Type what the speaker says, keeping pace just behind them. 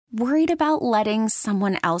Worried about letting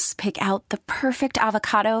someone else pick out the perfect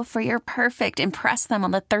avocado for your perfect impress them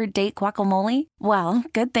on the third date guacamole? Well,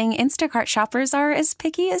 good thing Instacart shoppers are as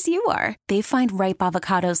picky as you are. They find ripe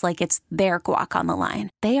avocados like it's their guac on the line.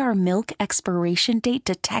 They are milk expiration date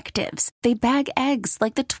detectives. They bag eggs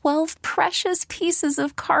like the 12 precious pieces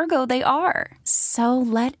of cargo they are. So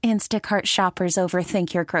let Instacart shoppers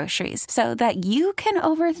overthink your groceries so that you can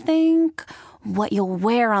overthink what you'll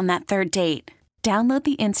wear on that third date. Download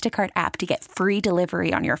the Instacart app to get free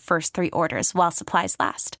delivery on your first 3 orders while supplies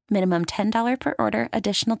last. Minimum $10 per order.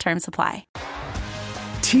 Additional terms apply.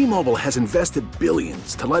 T-Mobile has invested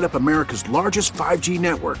billions to light up America's largest 5G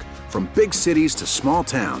network, from big cities to small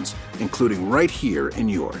towns, including right here in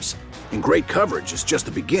yours. And great coverage is just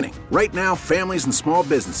the beginning. Right now, families and small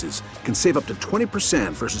businesses can save up to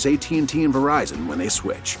 20% versus AT&T and Verizon when they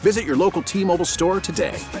switch. Visit your local T-Mobile store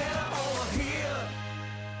today.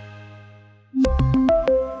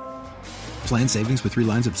 Plan savings with 3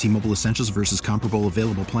 lines of T-Mobile Essentials versus comparable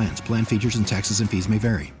available plans. Plan features and taxes and fees may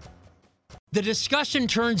vary. The discussion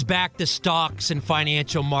turns back to stocks and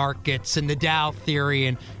financial markets and the Dow theory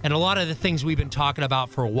and a lot of the things we've been talking about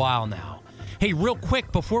for a while now. Hey, real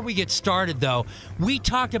quick, before we get started, though, we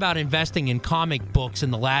talked about investing in comic books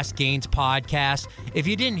in the Last Gains podcast. If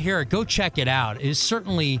you didn't hear it, go check it out. It is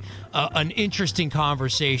certainly an interesting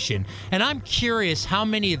conversation. And I'm curious how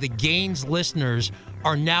many of the Gains listeners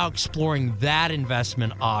are now exploring that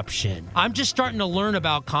investment option. I'm just starting to learn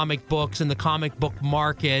about comic books and the comic book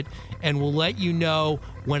market, and we'll let you know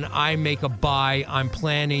when I make a buy. I'm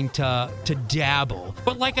planning to dabble.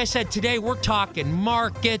 But like I said, today we're talking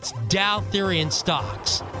markets, Dow theory, and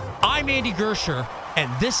stocks. I'm Andy Gersher, and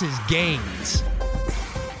this is Gains.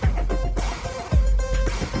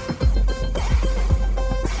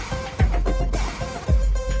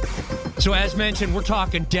 So as mentioned, we're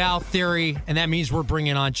talking Dow theory, and that means we're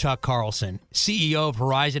bringing on Chuck Carlson, CEO of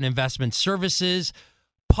Horizon Investment Services,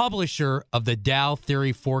 publisher of the Dow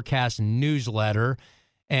Theory Forecast newsletter,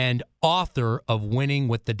 and author of Winning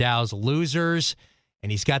with the Dow's Losers.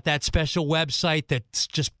 And he's got that special website that's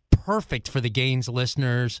just perfect for the Gains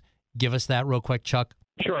listeners. Give us that real quick, Chuck.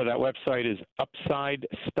 Sure. That website is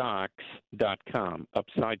upsidestocks.com,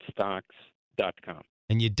 upsidestocks.com.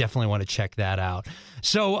 And you definitely want to check that out.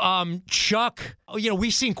 So, Chuck,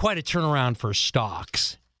 we've seen quite a turnaround for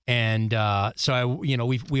stocks. And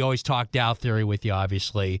we always talk Dow theory with you,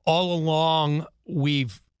 obviously. All along,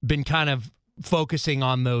 we've been kind of focusing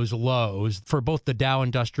on those lows for both the Dow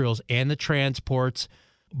Industrials and the transports,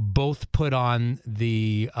 both put on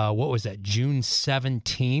the, June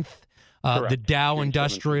 17th? The Dow June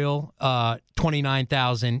Industrial,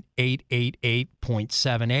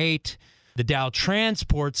 29,888.78. The Dow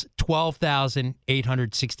Transports,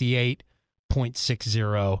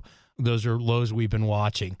 12,868.60. Those are lows we've been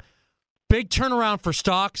watching. Big turnaround for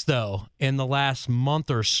stocks, though, in the last month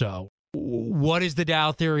or so. What is the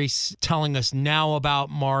Dow theory telling us now about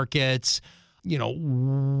markets?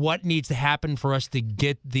 What needs to happen for us to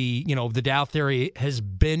get the Dow theory has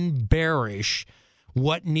been bearish.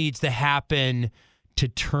 What needs to happen to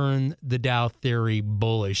turn the Dow theory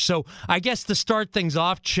bullish? So I guess to start things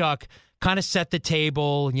off, Chuck, kind of set the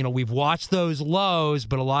table. We've watched those lows,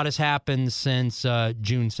 but a lot has happened since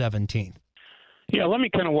June 17th. Yeah, let me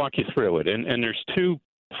kind of walk you through it. And there's 2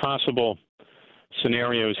 possible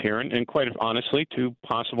scenarios here, and quite honestly, 2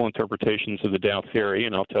 possible interpretations of the Dow theory,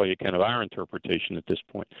 and I'll tell you kind of our interpretation at this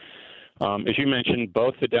point. As you mentioned,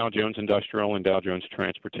 both the Dow Jones Industrial and Dow Jones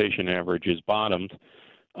Transportation averages bottomed,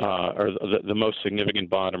 or the most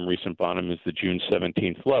significant recent bottom is the June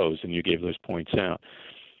 17th lows, and you gave those points out.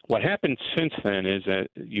 What happened since then is that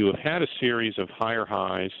you have had a series of higher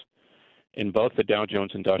highs in both the Dow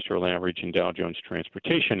Jones Industrial Average and Dow Jones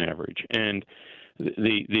Transportation Average. And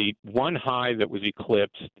the one high that was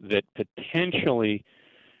eclipsed that potentially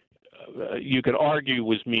you could argue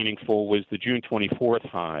was meaningful was the June 24th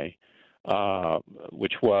high,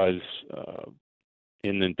 which was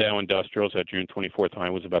in the Dow Industrials. That June 24th high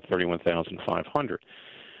was about 31,500.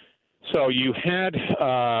 So you had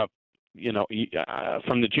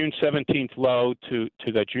from the June 17th low to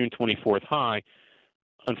that June 24th high,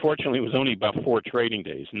 unfortunately, it was only about 4 trading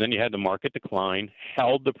days. And then you had the market decline,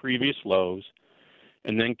 held the previous lows,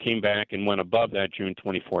 and then came back and went above that June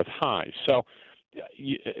 24th high. So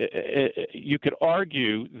you could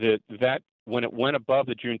argue that when it went above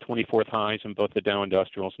the June 24th highs in both the Dow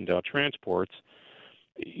Industrials and Dow Transports,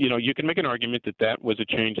 you can make an argument that was a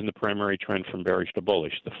change in the primary trend from bearish to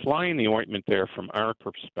bullish. The fly in the ointment there from our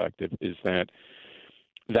perspective is that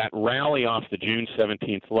rally off the June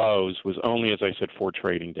 17th lows was only, as I said, 4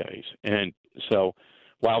 trading days. And so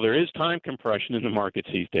while there is time compression in the markets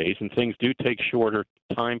these days, and things do take shorter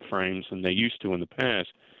time frames than they used to in the past,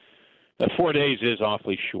 that 4 days is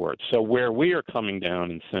awfully short. So where we are coming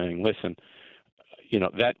down and saying, listen,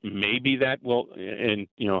 that maybe that will, in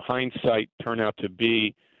hindsight, turn out to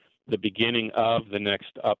be the beginning of the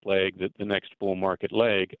next up leg, the next bull market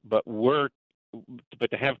leg. But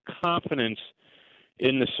to have confidence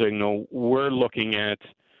in the signal, we're looking at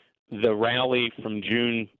the rally from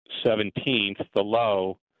June 17th, the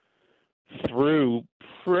low, through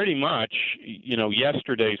pretty much,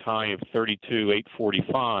 yesterday's high of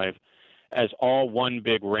 32,845 as all one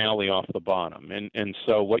big rally off the bottom. And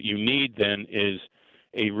so what you need then is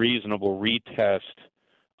a reasonable retest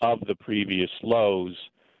of the previous lows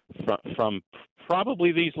from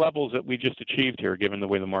probably these levels that we just achieved here, given the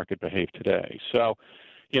way the market behaved today. So,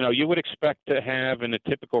 you would expect to have in a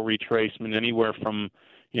typical retracement anywhere from,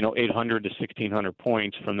 800 to 1,600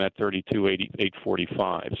 points from that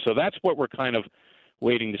 32,845. So that's what we're kind of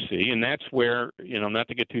waiting to see. And that's where, not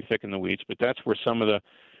to get too thick in the weeds, but that's where some of the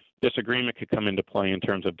disagreement could come into play in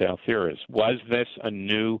terms of Dow theorists. Was this a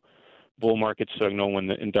new bull market signal when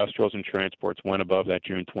the industrials and transports went above that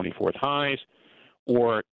June 24th highs,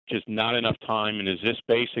 or just not enough time? And is this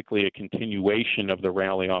basically a continuation of the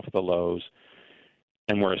rally off the lows?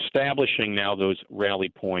 And we're establishing now those rally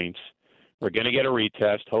points. We're going to get a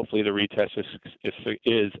retest. Hopefully the retest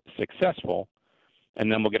is successful,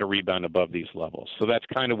 and then we'll get a rebound above these levels. So that's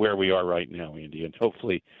kind of where we are right now, Andy. And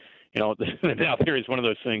hopefully, the Dow theory is one of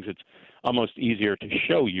those things that's almost easier to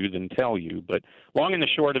show you than tell you. But long and the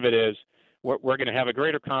short of it is we're going to have a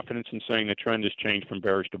greater confidence in saying the trend has changed from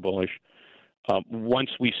bearish to bullish once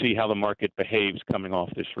we see how the market behaves coming off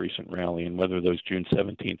this recent rally and whether those June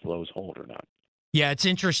 17th lows hold or not. Yeah, it's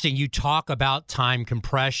interesting. You talk about time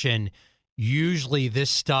compression. Usually this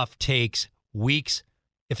stuff takes weeks,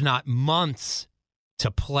 if not months, to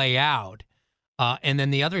play out. And then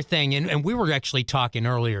the other thing, and we were actually talking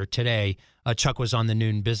earlier today, Chuck was on the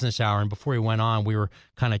noon business hour, and before he went on, we were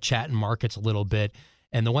kind of chatting markets a little bit.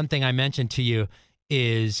 And the one thing I mentioned to you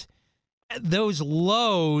is those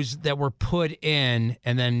lows that were put in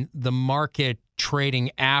and then the market trading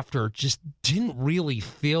after just didn't really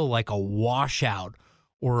feel like a washout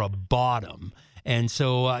or a bottom. And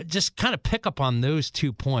so just kind of pick up on those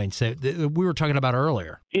 2 points that we were talking about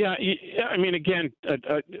earlier. Yeah, I mean, again,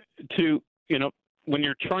 when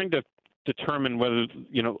you're trying to determine whether,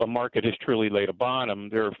 a market has truly laid a bottom,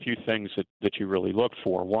 there are a few things that you really look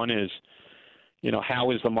for. One is, how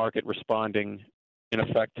is the market responding in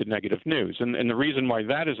effect to negative news? And the reason why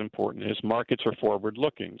that is important is markets are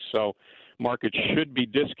forward-looking. So markets should be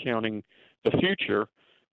discounting the future.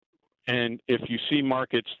 And if you see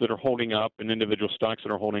markets that are holding up and individual stocks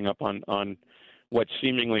that are holding up on what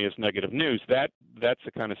seemingly is negative news, that's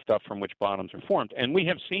the kind of stuff from which bottoms are formed. And we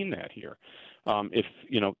have seen that here.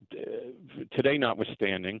 Today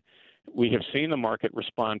notwithstanding, we have seen the market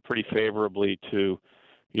respond pretty favorably to,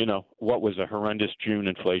 what was a horrendous June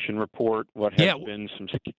inflation report, what has been some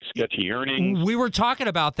sketchy earnings. We were talking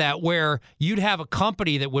about that, where you'd have a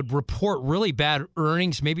company that would report really bad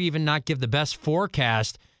earnings, maybe even not give the best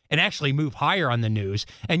forecast, and actually move higher on the news.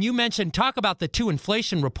 And you mentioned, talk about the two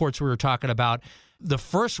inflation reports we were talking about. The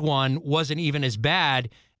first one wasn't even as bad.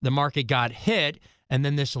 The market got hit. And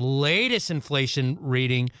then this latest inflation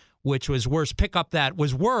reading, which was worse, pick up that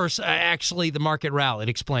was worse. Actually, the market rallied.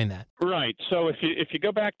 Explain that. Right. So if you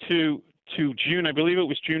go back to June, I believe it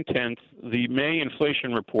was June 10th, the May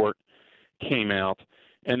inflation report came out,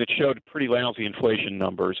 and it showed pretty lousy inflation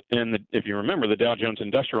numbers. And if you remember, the Dow Jones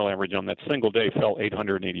Industrial Average on that single day fell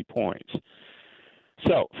 880 points.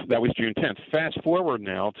 So that was June 10th. Fast forward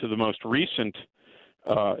now to the most recent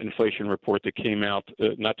inflation report that came out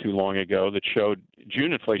not too long ago that showed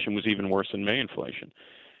June inflation was even worse than May inflation.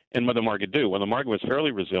 And what did the market do? Well, the market was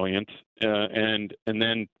fairly resilient and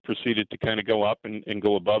then proceeded to kind of go up and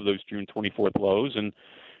go above those June 24th lows and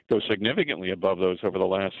go significantly above those over the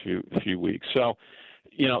last few weeks. So,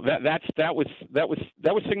 that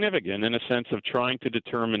was significant in a sense of trying to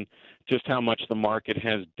determine just how much the market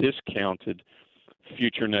has discounted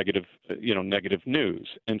future negative news.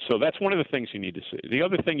 And so that's one of the things you need to see. The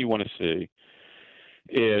other thing you want to see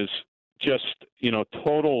is just,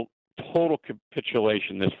 total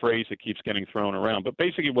capitulation, this phrase that keeps getting thrown around. But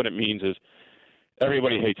basically what it means is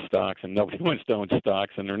everybody hates stocks and nobody wants to own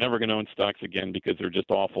stocks, and they're never going to own stocks again because they're just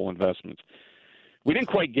awful investments. We didn't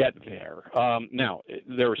quite get there. Now,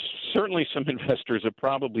 there are certainly some investors that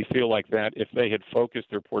probably feel like that if they had focused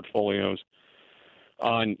their portfolios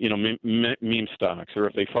on, meme stocks, or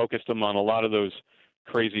if they focused them on a lot of those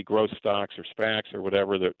crazy growth stocks or SPACs or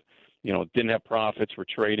whatever that, didn't have profits, were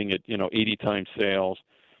trading at, 80 times sales.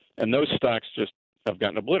 And those stocks just have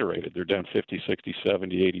gotten obliterated. They're down 50, 60,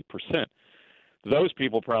 70, 80%. Those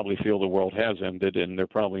people probably feel the world has ended, and they're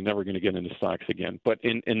probably never going to get into stocks again. But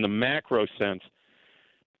in the macro sense,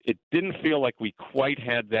 it didn't feel like we quite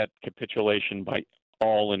had that capitulation by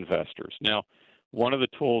all investors. Now, one of the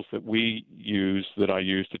tools that I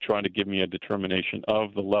use to try to give me a determination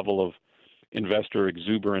of the level of investor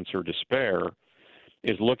exuberance or despair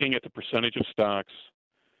is looking at the percentage of stocks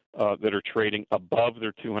that are trading above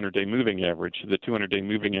their 200-day moving average, the 200-day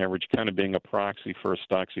moving average kind of being a proxy for a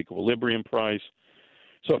stock's equilibrium price.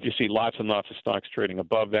 So if you see lots and lots of stocks trading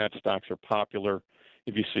above that, stocks are popular.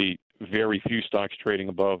 If you see very few stocks trading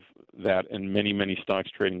above that and many, many stocks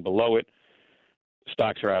trading below it,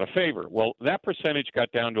 stocks are out of favor. Well, that percentage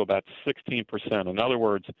got down to about 16%. In other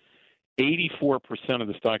words, 84% of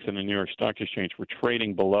the stocks in the New York Stock Exchange were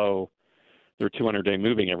trading below their 200-day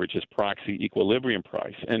moving average as proxy equilibrium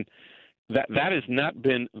price. And that has not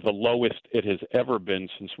been the lowest it has ever been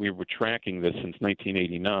since we were tracking this since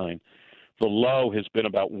 1989. The low has been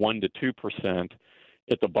about 1 to 2%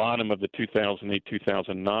 at the bottom of the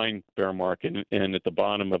 2008-2009 bear market and at the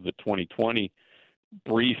bottom of the 2020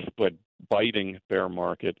 brief but biting bear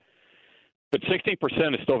market. But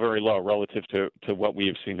 16% is still very low relative to what we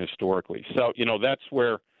have seen historically. So, that's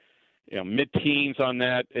where mid-teens on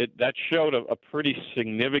that, that showed a pretty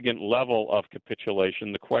significant level of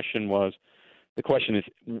capitulation. The question is,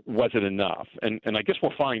 was it enough? And I guess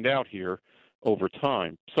we'll find out here over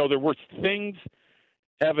time. So there were things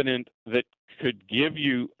evident that could give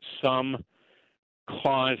you some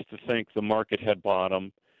cause to think the market had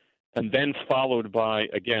bottomed, and then followed by,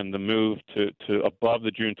 again, the move to above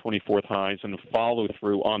the June 24th highs and follow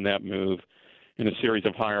through on that move in a series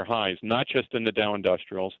of higher highs, not just in the Dow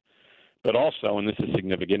Industrials, but also, and this is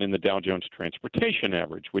significant, in the Dow Jones Transportation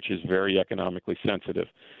Average, which is very economically sensitive.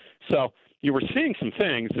 So you were seeing some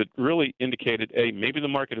things that really indicated, A, maybe the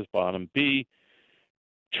market has bottomed, B,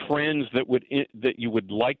 trends that you would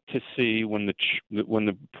like to see when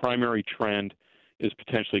the primary trend is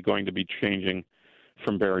potentially going to be changing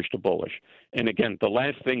from bearish to bullish. And again, the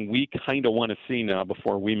last thing we kind of want to see now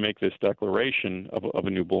before we make this declaration of a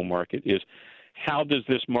new bull market is how does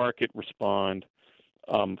this market respond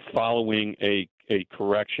following a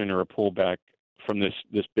correction or a pullback from this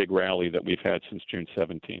big rally that we've had since June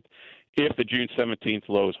 17th. If the June 17th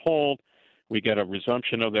lows hold, we get a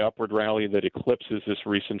resumption of the upward rally that eclipses this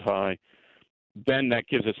recent high, then that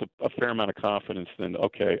gives us a fair amount of confidence. Then,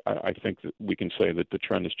 okay, I think that we can say that the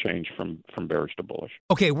trend has changed from bearish to bullish.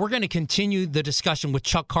 Okay, we're going to continue the discussion with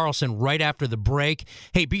Chuck Carlson right after the break.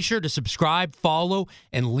 Hey, be sure to subscribe, follow,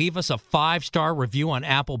 and leave us a 5-star review on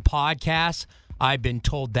Apple Podcasts. I've been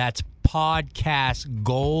told that's podcast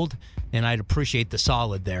gold, and I'd appreciate the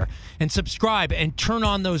solid there. And subscribe and turn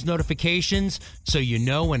on those notifications so you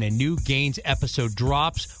know when a new Gains episode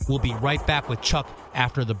drops. We'll be right back with Chuck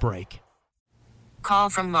after the break. Call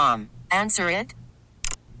from mom. Answer it.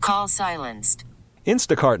 Call silenced.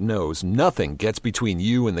 Instacart knows nothing gets between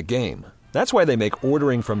you and the game. That's why they make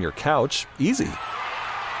ordering from your couch easy.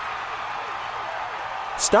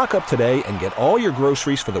 Stock up today and get all your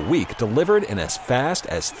groceries for the week delivered in as fast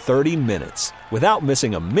as 30 minutes without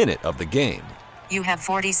missing a minute of the game. You have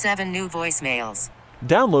 47 new voicemails.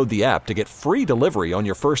 Download the app to get free delivery on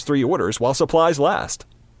your first 3 orders while supplies last.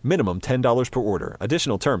 Minimum $10 per order.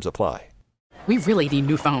 Additional terms apply. We really need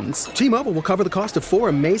new phones. T-Mobile will cover the cost of 4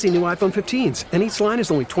 amazing new iPhone 15s, and each line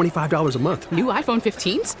is only $25 a month. New iPhone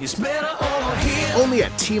 15s? It's better over here. Only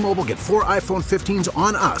at T-Mobile, get 4 iPhone 15s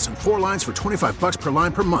on us and 4 lines for $25 per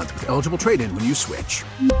line per month with eligible trade-in when you switch.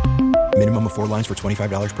 Minimum of 4 lines for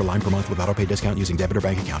 $25 per line per month with autopay discount using debit or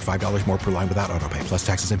bank account. $5 more per line without autopay, plus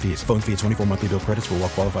taxes and fees. Phone fee at 24 monthly bill credits for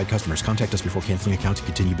well-qualified customers. Contact us before canceling account to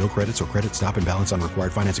continue bill credits or credit stop and balance on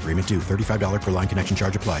required finance agreement due. $35 per line connection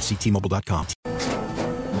charge applies. See T-Mobile.com.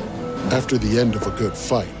 After the end of a good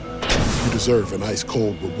fight, you deserve an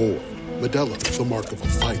ice-cold reward. Modelo is the mark of a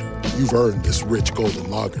fighter. You've earned this rich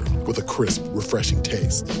golden lager with a crisp, refreshing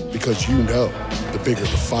taste. Because you know, the bigger the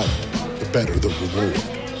fight, the better the reward.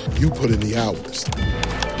 You put in the hours,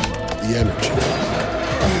 the energy,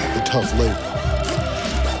 the tough labor.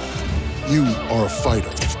 You are a fighter,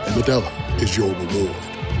 and Modelo is your reward.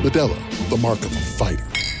 Modelo, the mark of a fighter.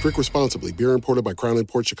 Drink responsibly. Beer imported by Crown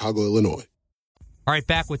Imports, Chicago, Illinois. All right,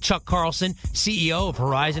 back with Chuck Carlson, CEO of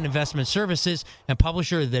Horizon Investment Services and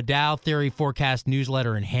publisher of the Dow Theory Forecast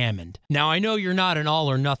newsletter in Hammond. Now, I know you're not an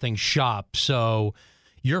all-or-nothing shop, so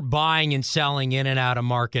you're buying and selling in and out of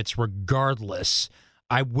markets regardless.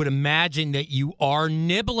 I would imagine that you are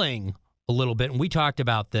nibbling a little bit, and we talked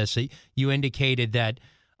about this. You indicated that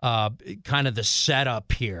kind of the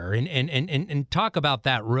setup here, and talk about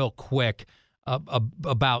that real quick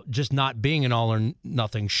about just not being an all or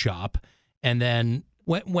nothing shop, and then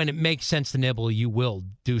when it makes sense to nibble, you will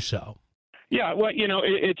do so. Yeah, well,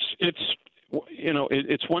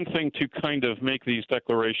 it's one thing to kind of make these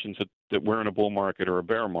declarations that we're in a bull market or a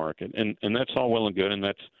bear market, and that's all well and good, and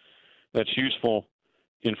that's useful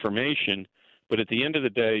information. But at the end of the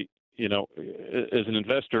day, as an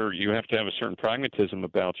investor, you have to have a certain pragmatism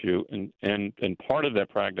about you, and part of that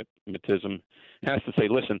pragmatism has to say,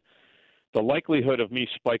 listen, the likelihood of me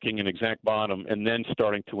spiking an exact bottom and then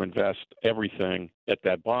starting to invest everything at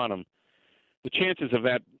that bottom, the chances of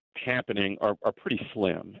that happening are pretty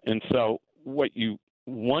slim. And so what you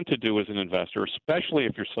want to do as an investor, especially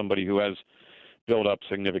if you're somebody who has built up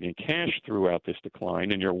significant cash throughout this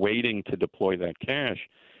decline and you're waiting to deploy that cash,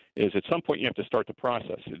 is at some point you have to start the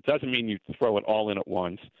process. It doesn't mean you throw it all in at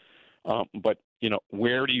once, but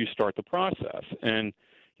where do you start the process? And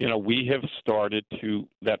we have started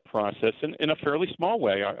that process in a fairly small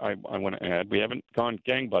way. I want to add, we haven't gone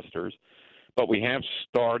gangbusters, but we have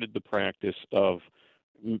started the practice of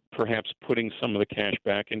perhaps putting some of the cash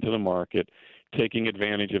back into the market, taking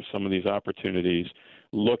advantage of some of these opportunities,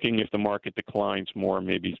 looking if the market declines more,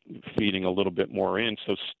 maybe feeding a little bit more in.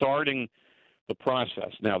 So starting the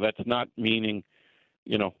process. Now, that's not meaning,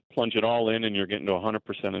 plunge it all in and you're getting to 100%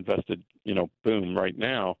 invested, boom, right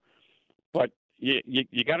now. But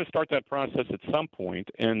you got to start that process at some point,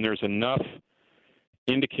 and there's enough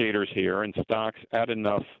indicators here and stocks at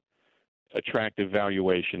enough attractive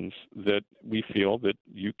valuations that we feel that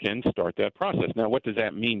you can start that process. Now, what does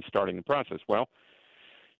that mean, starting the process? Well,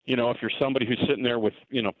 if you're somebody who's sitting there with,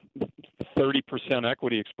 30%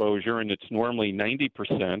 equity exposure and it's normally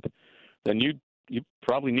 90%, then you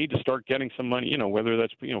probably need to start getting some money, whether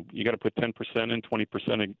that's, you got to put 10% in,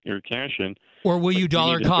 20% of your cash in. Or will you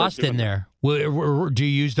dollar cost in there? Do you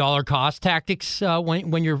use dollar cost tactics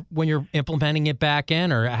when you're implementing it back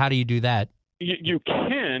in, or how do you do that? You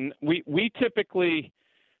can. We typically,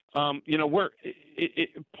 part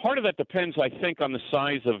of that depends, I think, on the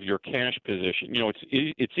size of your cash position.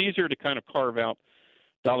 It's easier to kind of carve out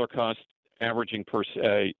dollar cost averaging per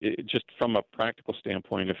se, just from a practical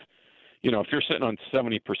standpoint. If you're sitting on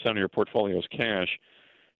 70% of your portfolio's cash,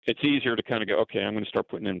 it's easier to kind of go, okay, I'm going to start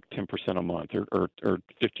putting in 10% a month or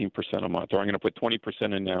 15% a month, or I'm going to put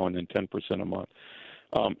 20% in now and then 10% a month.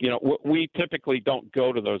 We typically don't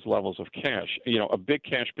go to those levels of cash. A big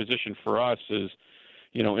cash position for us is,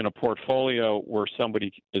 in a portfolio where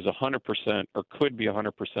somebody is 100% or could be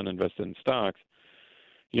 100% invested in stocks,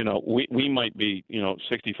 we might be,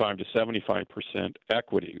 65 to 75%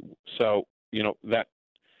 equity. So, that.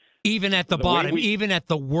 Even at the bottom, even at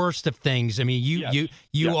the worst of things, I mean,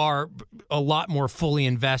 you are a lot more fully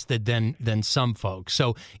invested than some folks.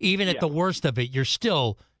 So even at the worst of it, you're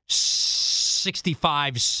still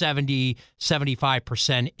 65, 70,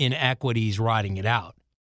 75% in equities riding it out.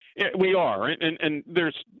 Yeah, we are. And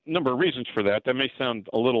there's a number of reasons for that. That may sound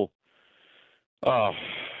a little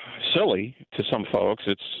silly to some folks.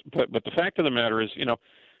 But the fact of the matter is,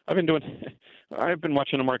 I've been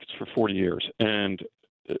watching the markets for 40 years, and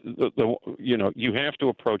you have to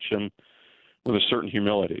approach them with a certain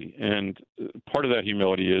humility. And part of that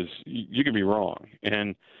humility is you can be wrong.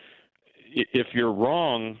 And if you're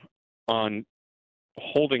wrong on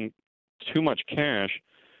holding too much cash,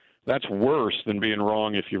 that's worse than being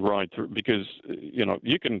wrong if you ride through, because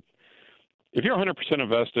you can, if you're 100%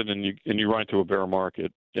 invested and you ride through a bear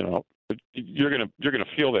market, you're gonna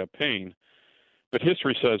feel that pain. But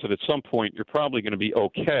history says that at some point you're probably going to be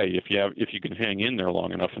okay if you can hang in there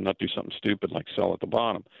long enough and not do something stupid like sell at the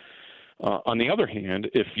bottom. On the other hand,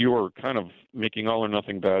 if you're kind of making all or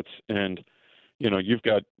nothing bets and you've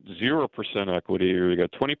got 0% equity or you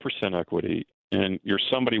got 20% equity, and you're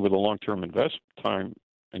somebody with a long-term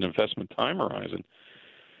investment time horizon,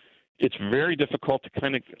 it's very difficult to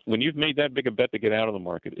kind of, when you've made that big a bet to get out of the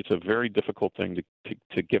market, it's a very difficult thing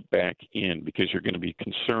to get back in, because you're going to be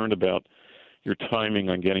concerned about your timing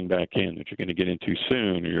on getting back in, that you're going to get in too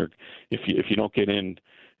soon, or if you don't get in,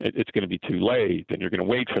 it's going to be too late, then you're going to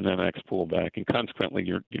wait for the next pullback, and consequently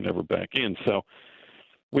you're never back in. So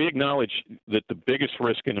we acknowledge that the biggest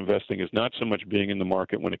risk in investing is not so much being in the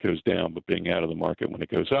market when it goes down, but being out of the market when it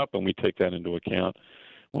goes up, and we take that into account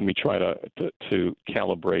when we try to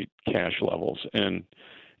calibrate cash levels. And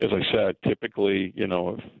as I said, typically,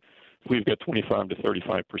 if we've got 25 to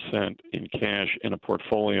 35% in cash in a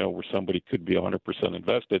portfolio where somebody could be 100%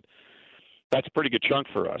 invested, that's a pretty good chunk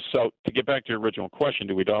for us. So to get back to your original question,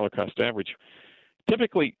 do we dollar cost average?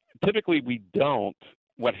 Typically we don't.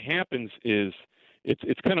 What happens is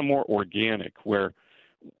it's kind of more organic, where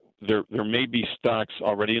there may be stocks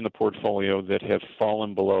already in the portfolio that have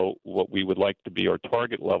fallen below what we would like to be our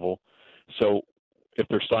target level. So if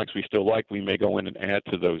there's stocks we still like, we may go in and add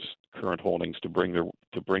to those current holdings to bring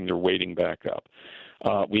their weighting back up.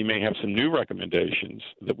 We may have some new recommendations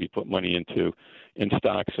that we put money into in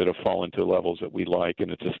stocks that have fallen to levels that we like,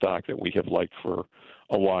 and it's a stock that we have liked for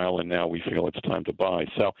a while, and now we feel it's time to buy.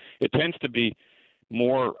 So it tends to be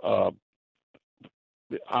more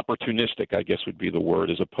opportunistic, I guess would be the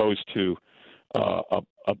word, as opposed to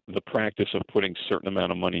the practice of putting a certain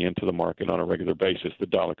amount of money into the market on a regular basis, the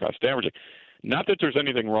dollar cost averaging. Not that there's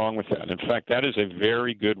anything wrong with that. In fact, that is a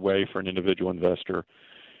very good way for an individual investor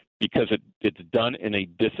because it's done in a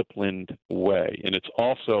disciplined way. And it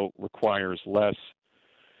also requires less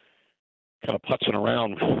kind of putzing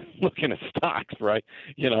around looking at stocks, right?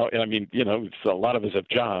 It's a lot of us have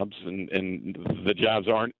jobs, and the jobs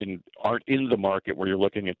aren't in the market where you're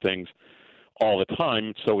looking at things all the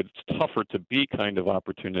time. So it's tougher to be kind of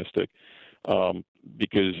opportunistic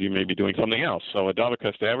because you may be doing something else. So a dollar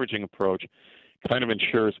cost averaging approach kind of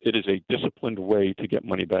ensures it is a disciplined way to get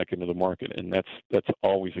money back into the market, and that's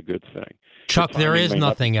always a good thing. Chuck, there is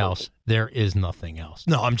nothing else. There is nothing else.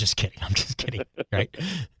 No, I'm just kidding. Right?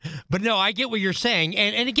 But no, I get what you're saying.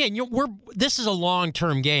 And again, this is a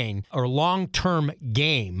long-term gain or long-term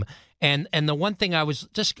game. And the one thing I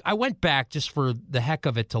went back just for the heck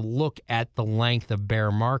of it to look at the length of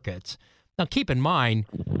bear markets. Now, keep in mind,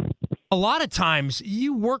 a lot of times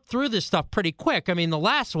you work through this stuff pretty quick. I mean, the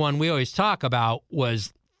last one we always talk about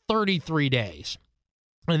was 33 days.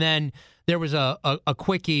 And then there was a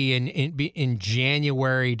quickie in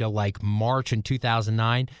January to like March in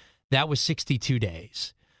 2009. That was 62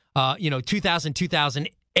 days.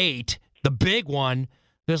 2008, the big one,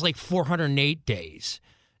 there's like 408 days.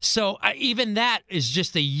 So even that is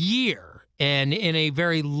just a year. And in a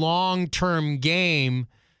very long-term game,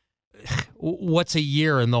 what's a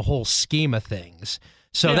year in the whole scheme of things?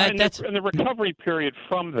 So that's and the recovery period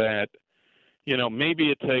from that, maybe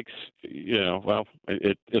it takes,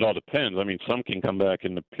 it all depends. I mean, some can come back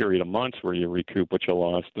in the period of months where you recoup what you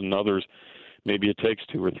lost, and others, maybe it takes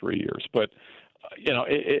 2 or 3 years. But,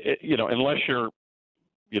 unless you're,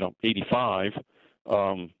 85,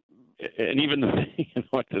 and even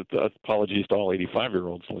apologies to all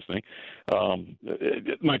 85-year-olds listening.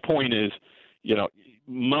 My point is,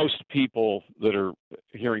 most people that are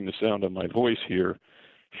hearing the sound of my voice here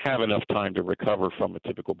have enough time to recover from a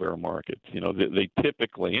typical bear market. They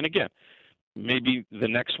typically, and again, maybe the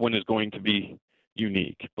next one is going to be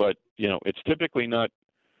unique, but, it's typically not,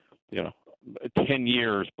 10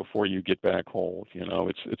 years before you get back whole.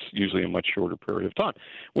 It's usually a much shorter period of time,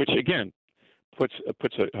 which, again, puts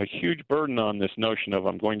a huge burden on this notion of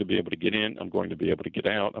I'm going to be able to get in, I'm going to be able to get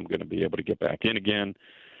out, I'm going to be able to get back in again,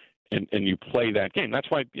 and you play that game. That's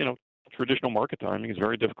why, traditional market timing is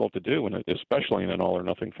very difficult to do, and especially in an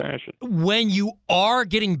all-or-nothing fashion. When you are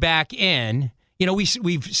getting back in,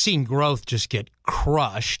 we've seen growth just get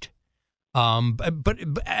crushed, but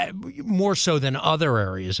more so than other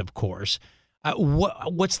areas, of course.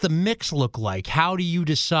 What's the mix look like? How do you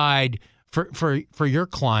decide for your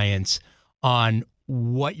clients on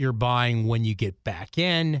what you're buying when you get back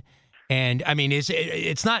in? And I mean,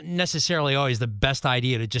 it's not necessarily always the best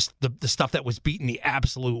idea to just the stuff that was beaten the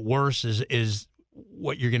absolute worst is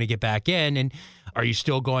what you're going to get back in. And are you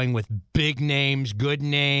still going with big names, good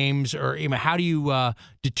names, or how do you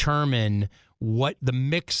determine what the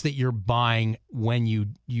mix that you're buying when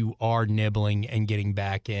you are nibbling and getting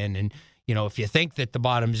back in? And if you think that the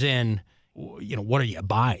bottom's in, what are you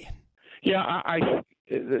buying? Yeah,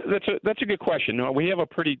 that's a good question. No, we have a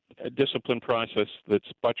pretty disciplined process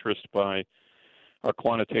that's buttressed by our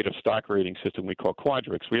quantitative stock rating system we call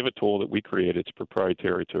Quadrix. We have a tool that we created, it's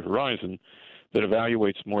proprietary to Horizon, that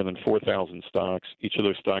evaluates more than 4,000 stocks. Each of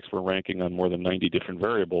those stocks we're ranking on more than 90 different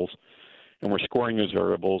variables, and we're scoring those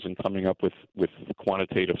variables and coming up with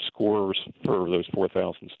quantitative scores for those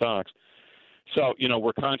 4,000 stocks. So,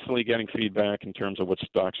 we're constantly getting feedback in terms of what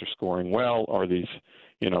stocks are scoring well. Are these,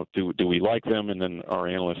 do we like them? And then our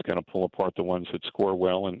analysts kind of pull apart the ones that score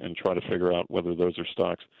well and try to figure out whether those are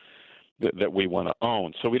stocks that we want to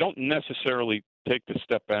own. So we don't necessarily take the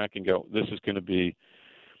step back and go, this is going to be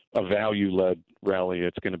a value-led rally.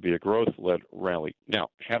 It's going to be a growth-led rally. Now,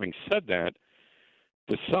 having said that,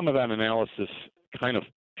 does some of that analysis kind of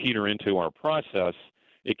peter into our process?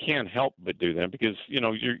 It can't help but do that because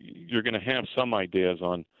you're going to have some ideas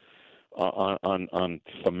on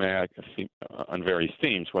thematic on various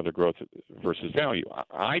themes, whether growth versus value.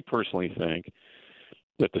 I personally think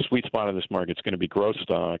that the sweet spot of this market is going to be growth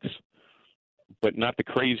stocks but not the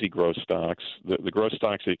crazy growth stocks. The growth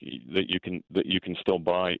stocks that you can still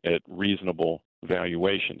buy at reasonable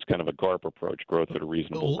valuations, kind of a GARP approach, growth at a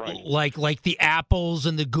reasonable price. Like the Apples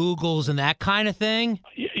and the Googles and that kind of thing?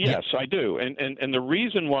 Yes, I do. And the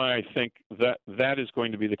reason why I think that is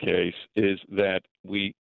going to be the case is that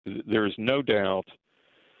there is no doubt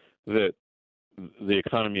that the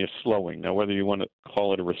economy is slowing. Now, whether you want to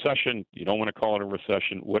call it a recession, you don't want to call it a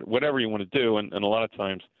recession, whatever you want to do, and a lot of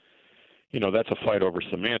times, that's a fight over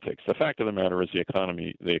semantics. The fact of the matter is the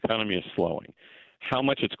economy is slowing. How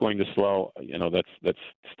much it's going to slow, that's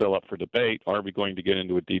still up for debate. Are we going to get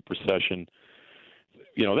into a deep recession?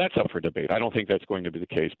 That's up for debate. I don't think that's going to be the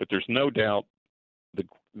case, but there's no doubt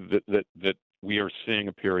that we are seeing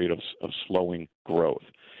a period of slowing growth.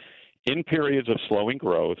 In periods of slowing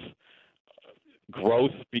growth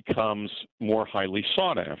becomes more highly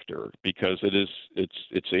sought after because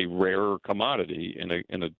it's a rarer commodity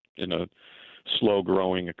in a slow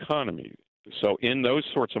growing economy. So in those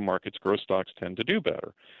sorts of markets, growth stocks tend to do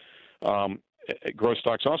better. Growth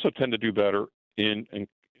stocks also tend to do better in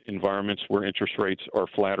environments where interest rates are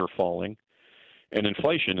flat or falling, and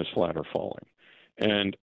inflation is flat or falling.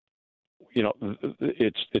 And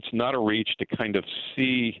it's not a reach to kind of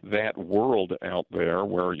see that world out there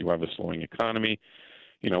where you have a slowing economy.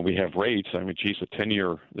 We have rates. I mean, geez, the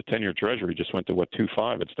 10-year Treasury just went to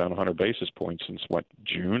 2.5. It's down 100 basis points since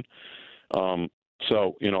June.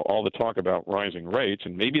 So all the talk about rising rates,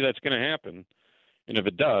 and maybe that's going to happen. And if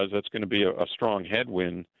it does, that's going to be a strong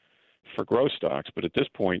headwind for growth stocks. But at this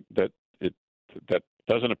point, that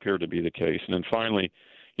doesn't appear to be the case. And then finally,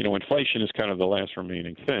 inflation is kind of the last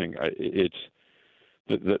remaining thing. It's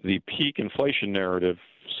the peak inflation narrative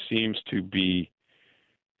seems to be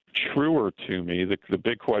truer to me. The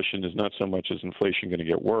big question is not so much is inflation going to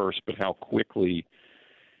get worse, but how quickly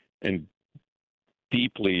and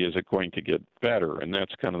deeply is it going to get better? And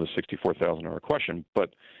that's kind of the $64,000 question.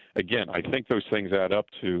 But again, I think those things add up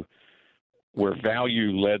to where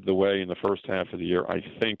value led the way in the first half of the year. I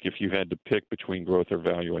think if you had to pick between growth or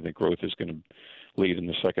value, I think growth is going to lead in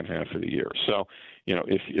the second half of the year. So,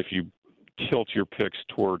 if you tilt your picks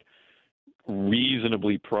toward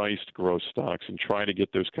reasonably priced growth stocks and try to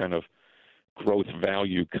get those kind of growth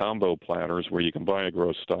value combo platters where you can buy a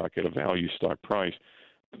growth stock at a value stock price,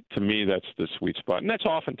 to me, that's the sweet spot. And that's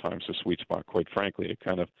oftentimes the sweet spot, quite frankly.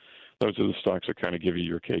 Those are the stocks that kind of give you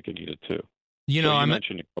your cake and eat it too. You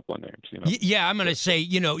mentioned a couple of names. Yeah, I'm going to say,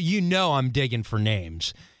 I'm digging for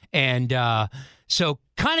names. And so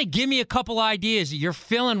kind of give me a couple ideas that you're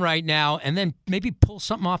feeling right now, and then maybe pull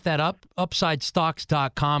something off that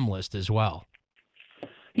UpsideStocks.com list as well.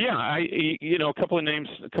 Yeah, a couple of names,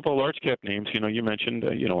 a couple of large cap names. You mentioned,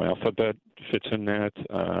 Alphabet fits in that.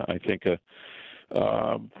 I think a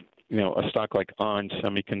stock like ON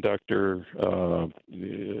Semiconductor,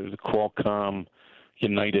 Qualcomm,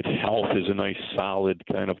 United Health is a nice solid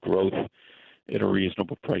kind of growth at a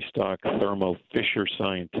reasonable price stock. Thermo Fisher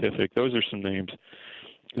Scientific. Those are some names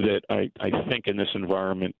that I think in this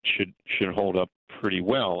environment should hold up pretty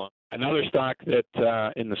well. Another stock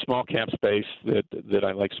that in the small cap space that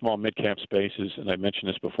I like, small mid cap spaces, and I mentioned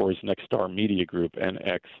this before, is Nexstar Media Group,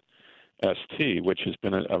 NXST, which has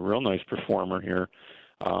been a real nice performer here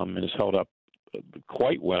and has held up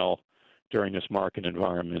quite well during this market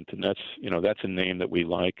environment. And that's a name that we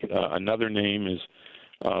like. Another name is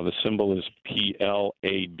the symbol is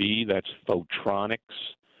PLAB. That's Photronics.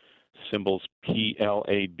 Symbol's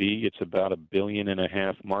PLAB. It's about $1.5 billion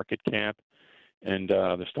market cap, and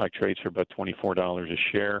the stock trades for about $24 a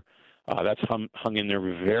share. That's hung in there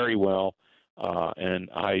very well, and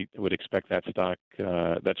I would expect that stock.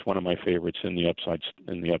 That's one of my favorites in the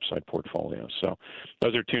upside portfolio. So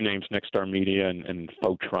those are two names: Nexstar Media and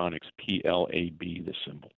Photronics. PLAB, the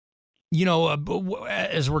symbol.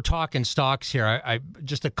 As we're talking stocks here, I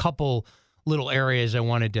just a couple little areas I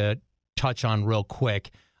wanted to touch on real quick.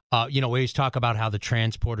 We always talk about how the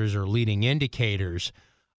transporters are leading indicators.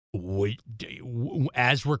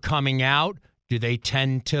 As we're coming out, do they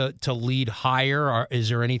tend to lead higher? Or is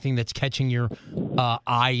there anything that's catching your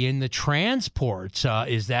eye in the transports?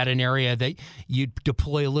 Is that an area that you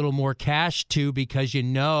deploy a little more cash to because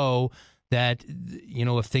that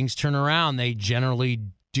if things turn around, they generally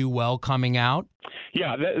do well coming out?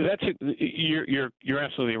 Yeah, you're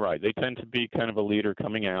absolutely right. They tend to be kind of a leader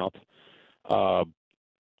coming out.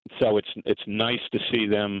 So it's nice to see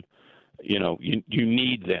them. You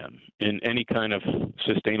need them in any kind of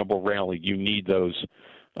sustainable rally. You need those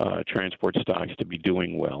transport stocks to be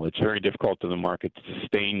doing well. It's very difficult to the market to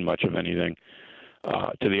sustain much of anything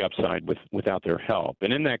to the upside without their help.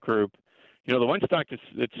 And in that group, the one stock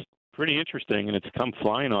that's pretty interesting, and it's come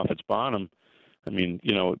flying off its bottom I mean,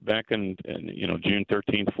 back in June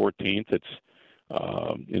 13th, 14th, it's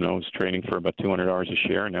it's trading for about $200 a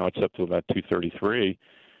share. Now it's up to about $233.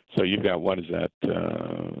 So you've got, what is that,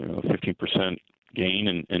 15%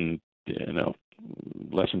 gain in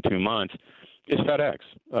less than 2 months. It's FedEx,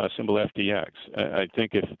 symbol FDX. I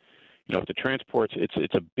think if the transports,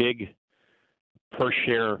 it's a big per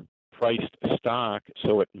share priced stock,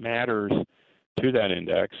 so it matters to that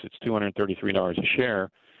index. It's $233 a share.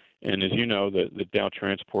 And as you know, the Dow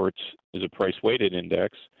Transports is a price-weighted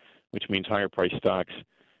index, which means higher price stocks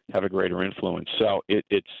have a greater influence. So it's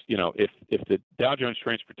if the Dow Jones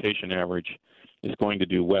Transportation Average is going to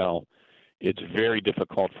do well, it's very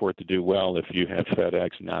difficult for it to do well if you have FedEx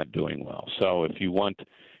not doing well. So if you want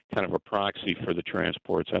kind of a proxy for the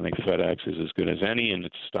transports, I think FedEx is as good as any, and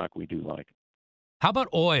it's a stock we do like. How about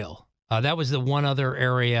oil? That was the one other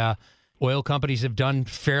area. Oil companies have done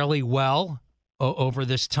fairly well over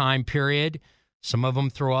this time period. Some of them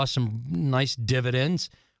throw off some nice dividends.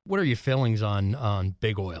 What are your feelings on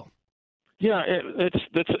big oil? Yeah,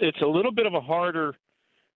 it's a little bit of a harder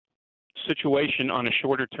situation on a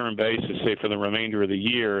shorter term basis, say for the remainder of the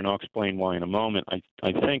year, and I'll explain why in a moment.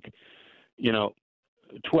 I think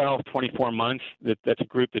 12, 24 months, that's a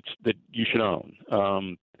group that you should own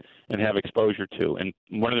and have exposure to. And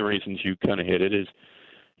one of the reasons you kind of hit it is,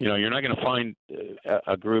 you're not going to find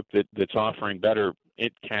a group that's offering better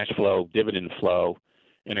cash flow, dividend flow,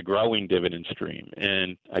 and a growing dividend stream.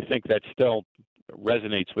 And I think that still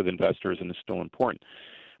resonates with investors and is still important.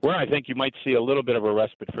 Where I think you might see a little bit of a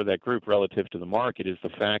respite for that group relative to the market is the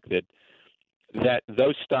fact that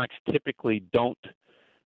those stocks typically don't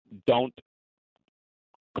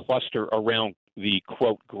cluster around the,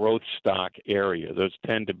 quote, growth stock area. Those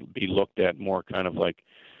tend to be looked at more kind of like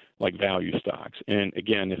value stocks. And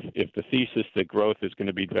again, if the thesis that growth is going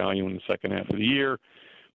to beat value in the second half of the year,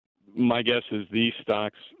 my guess is these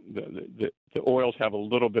stocks, the oils have a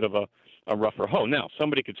little bit of a rougher hoe. Now,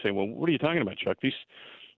 somebody could say, well, what are you talking about, Chuck?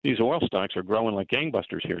 These oil stocks are growing like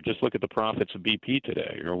gangbusters here. Just look at the profits of BP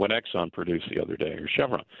today, or what Exxon produced the other day, or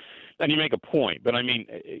Chevron. And you make a point. But, I mean,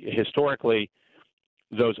 historically,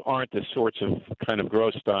 those aren't the sorts of kind of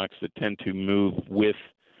growth stocks that tend to move with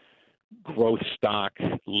growth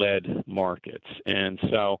stock-led markets. And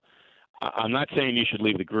so I'm not saying you should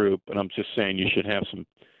leave the group, but I'm just saying you should have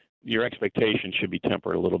your expectations should be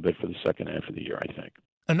tempered a little bit for the second half of the year, I think.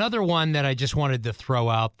 Another one that I just wanted to throw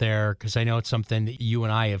out there, because I know it's something that you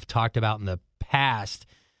and I have talked about in the past,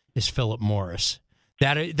 is Philip Morris.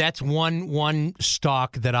 That's one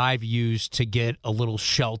stock that I've used to get a little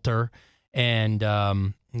shelter, and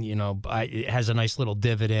it has a nice little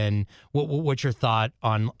dividend. What's your thought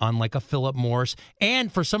on like a Philip Morris,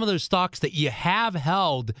 and for some of those stocks that you have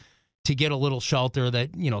held to get a little shelter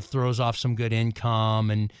that throws off some good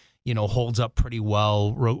income and holds up pretty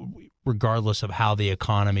well regardless of how the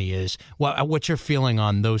economy is? What's your feeling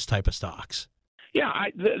on those type of stocks? Yeah,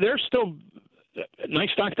 they're still nice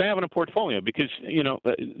stocks to have in a portfolio because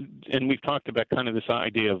and we've talked about kind of this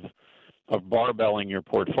idea of barbelling your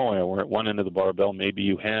portfolio, where at one end of the barbell maybe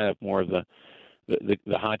you have more of the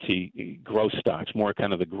hotsy growth stocks, more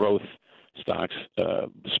kind of the growth stocks,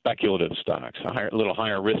 speculative stocks, a little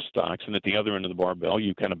higher risk stocks, and at the other end of the barbell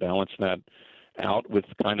you kind of balance that out with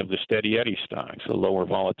kind of the steady Eddie stocks, the lower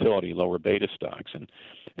volatility, lower beta stocks,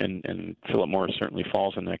 and Philip Morris certainly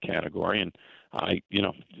falls in that category. And I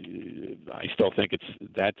still think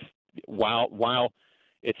that's while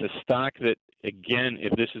it's a stock that, again,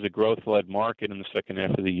 if this is a growth-led market in the second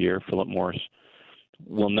half of the year, Philip Morris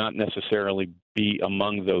will not necessarily be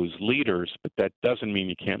among those leaders, but that doesn't mean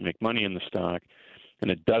you can't make money in the stock, and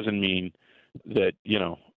it doesn't mean that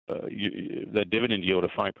the dividend yield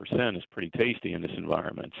of 5% is pretty tasty in this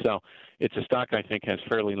environment. So it's a stock I think has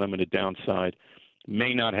fairly limited downside,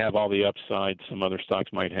 may not have all the upside some other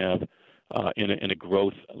stocks might have in a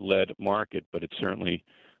growth-led market, but it's certainly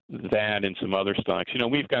that and some other stocks.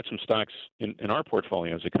 We've got some stocks in our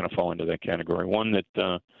portfolios that kind of fall into that category. One that,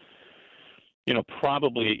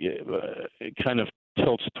 probably kind of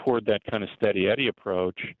tilts toward that kind of steady Eddie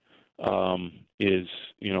approach is,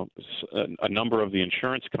 a number of the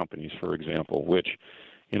insurance companies, for example, which,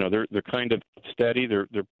 they're kind of steady. They're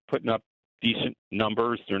putting up decent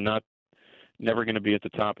numbers. They're never going to be at the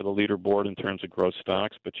top of the leaderboard in terms of growth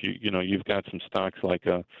stocks, but you've got some stocks like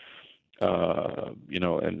an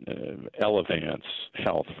Elevance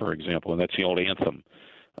Health, for example, and that's the old Anthem.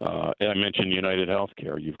 I mentioned United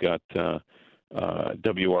Healthcare. You've got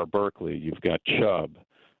W.R. Berkley. You've got Chubb.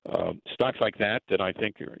 Stocks like that I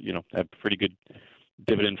think are, have pretty good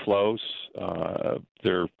dividend flows.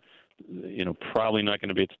 They're, probably not going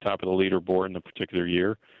to be at the top of the leaderboard in a particular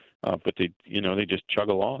year. But they just chug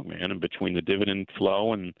along, man. And between the dividend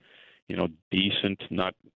flow and, decent,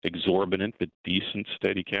 not exorbitant, but decent,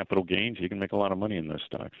 steady capital gains, you can make a lot of money in those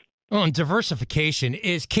stocks. Well, and diversification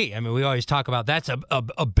is key. I mean, we always talk about that's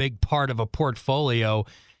a big part of a portfolio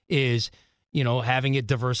is, having it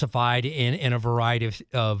diversified in a variety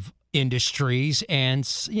of industries and,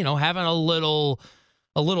 having a little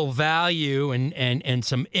value and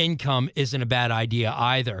some income isn't a bad idea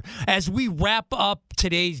either. As we wrap up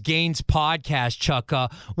today's Gains podcast, Chuck,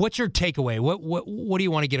 what's your takeaway? What do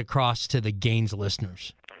you want to get across to the Gains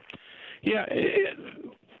listeners? Yeah,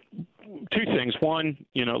 two things. One,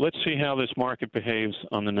 let's see how this market behaves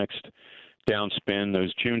on the next downspin.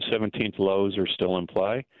 Those June 17th lows are still in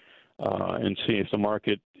play, and see if the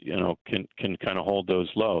market, can kind of hold those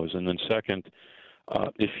lows. And then second,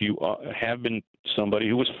 if you have been somebody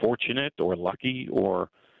who was fortunate or lucky or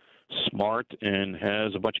smart and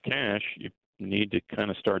has a bunch of cash, you need to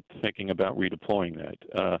kind of start thinking about redeploying that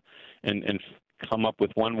and come up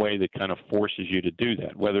with one way that kind of forces you to do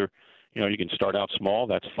that. Whether, you can start out small,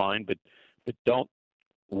 that's fine, but don't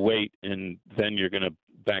wait and then you're going to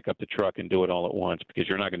back up the truck and do it all at once, because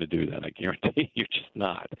you're not going to do that. I guarantee you're just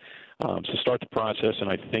not. So start the process, and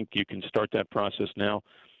I think you can start that process now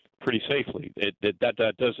pretty safely.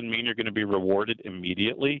 That doesn't mean you're going to be rewarded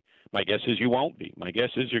immediately. My guess is you won't be. My guess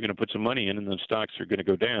is you're going to put some money in, and the stocks are going to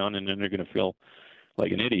go down, and then they're going to feel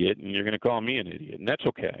like an idiot, and you're going to call me an idiot, and that's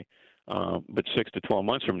okay. But 6 to 12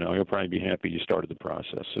 months from now, you'll probably be happy you started the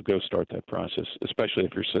process. So go start that process, especially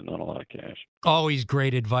if you're sitting on a lot of cash. Always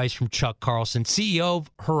great advice from Chuck Carlson, CEO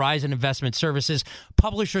of Horizon Investment Services,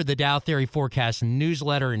 publisher of the Dow Theory Forecast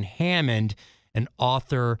newsletter in Hammond, and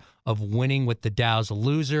author of Winning with the Dow's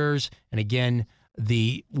Losers. And again,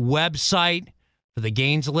 the website for the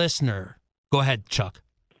Gains listener. Go ahead, Chuck.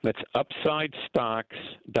 That's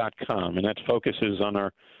UpsideStocks.com, and that focuses on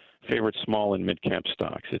our favorite small and mid-cap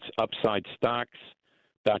stocks. It's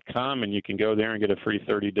UpsideStocks.com, and you can go there and get a free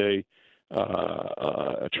 30-day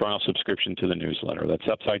trial subscription to the newsletter. That's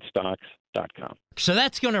UpsideStocks.com. So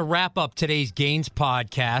that's going to wrap up today's Gains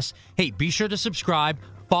podcast. Hey, be sure to subscribe,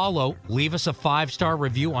 follow, leave us a 5-star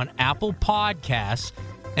review on Apple Podcasts,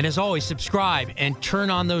 and as always, subscribe and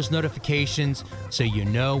turn on those notifications so you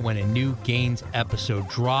know when a new Gains episode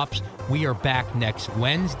drops. We are back next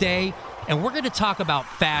Wednesday, and we're going to talk about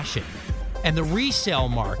fashion and the resale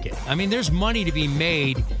market. I mean, there's money to be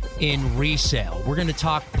made in resale. We're going to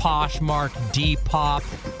talk Poshmark, Depop,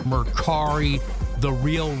 Mercari, The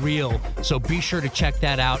Real. So be sure to check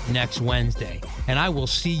that out next Wednesday, and I will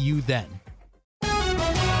see you then.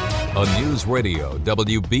 A News Radio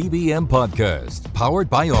WBBM podcast powered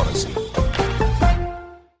by Odyssey.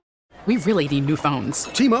 We really need new phones.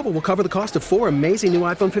 T-Mobile will cover the cost of 4 amazing new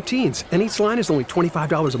iPhone 15s, and each line is only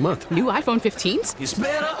 $25 a month. New iPhone 15s? It's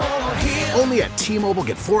better over here. Only at T-Mobile,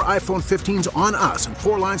 get 4 iPhone 15s on us and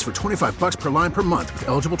 4 lines for $25 per line per month with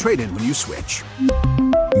eligible trade-in when you switch.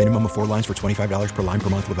 Minimum of 4 lines for $25 per line per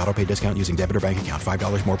month with autopay discount using debit or bank account.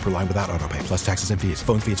 $5 more per line without autopay, plus taxes and fees.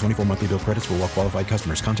 Phone fee at 24 monthly bill credits for well-qualified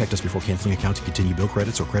customers. Contact us before canceling account to continue bill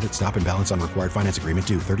credits or credit stop and balance on required finance agreement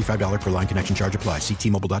due. $35 per line connection charge applies. See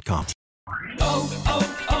T-Mobile.com.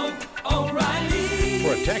 O'Reilly.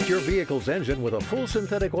 Protect your vehicle's engine with a full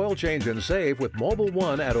synthetic oil change and save with Mobil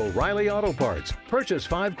 1 at O'Reilly Auto Parts. Purchase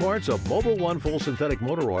 5 quarts of Mobil 1 full synthetic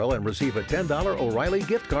motor oil and receive a $10 O'Reilly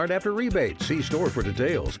gift card after rebate. See store for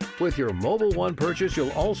details. With your Mobil 1 purchase,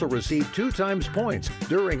 you'll also receive 2 times points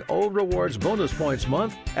during O Rewards Bonus Points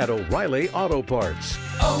Month at O'Reilly Auto Parts.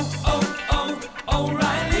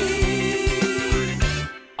 O'Reilly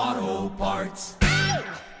Auto Parts.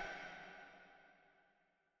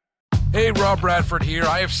 Hey, Rob Bradford here.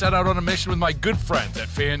 I have set out on a mission with my good friends at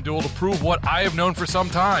FanDuel to prove what I have known for some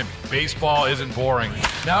time. Baseball isn't boring.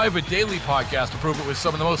 Now I have a daily podcast to prove it with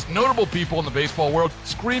some of the most notable people in the baseball world,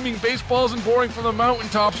 screaming baseball isn't boring from the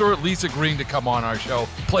mountaintops, or at least agreeing to come on our show.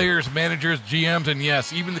 Players, managers, GMs, and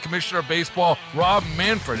yes, even the commissioner of baseball, Rob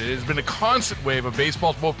Manfred. It has been a constant wave of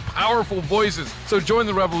baseball's most powerful voices. So join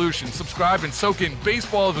the revolution. Subscribe and soak in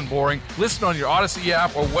Baseball Isn't Boring. Listen on your Odyssey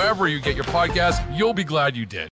app or wherever you get your podcasts. You'll be glad you did.